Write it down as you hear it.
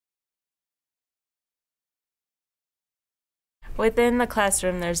Within the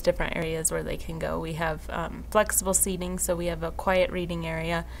classroom, there's different areas where they can go. We have flexible seating, so we have a quiet reading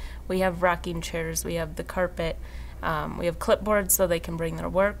area. We have rocking chairs. We have the carpet. We have clipboards so they can bring their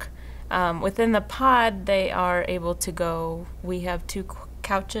work. Within the pod, they are able to go. We have two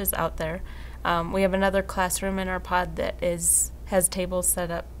couches out there. We have another classroom in our pod that has tables set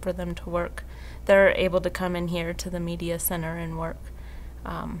up for them to work. They're able to come in here to the media center and work.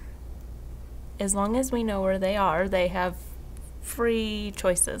 As long as we know where they are, they have free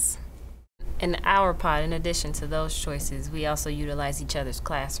choices. In our pod, in addition to those choices, we also utilize each other's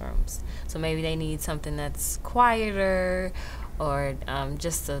classrooms. So maybe they need something that's quieter or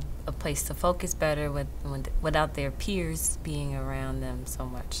just a place to focus better without their peers being around them so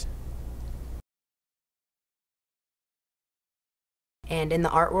much. And in the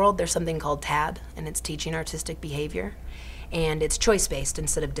art world, there's something called TAB, and it's teaching artistic behavior. And it's choice-based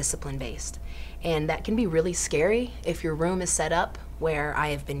instead of discipline-based. And that can be really scary if your room is set up where I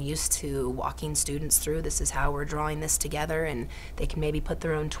have been used to walking students through, this is how we're drawing this together, and they can maybe put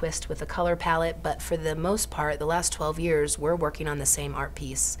their own twist with a color palette, but for the most part, the last 12 years, we're working on the same art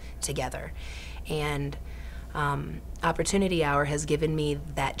piece together. And Opportunity Hour has given me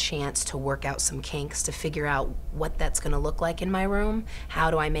that chance to work out some kinks, to figure out what that's going to look like in my room.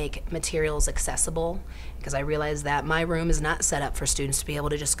 How do I make materials accessible? Because I realized that my room is not set up for students to be able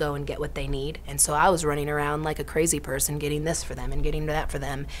to just go and get what they need. And so I was running around like a crazy person getting this for them and getting that for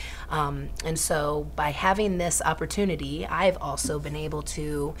them. And so by having this opportunity, I've also been able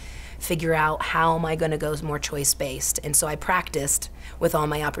to figure out how am I going to go more choice-based. And so I practiced with all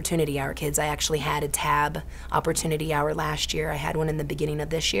my Opportunity Hour kids. I actually had a TAB Opportunity Hour last year. I had one in the beginning of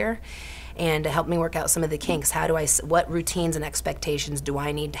this year. And to help me work out some of the kinks, what routines and expectations do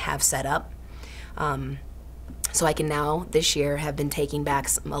I need to have set up? So I can now, this year, have been taking back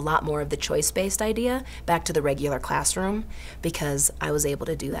a lot more of the choice-based idea back to the regular classroom because I was able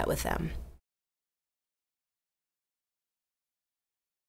to do that with them.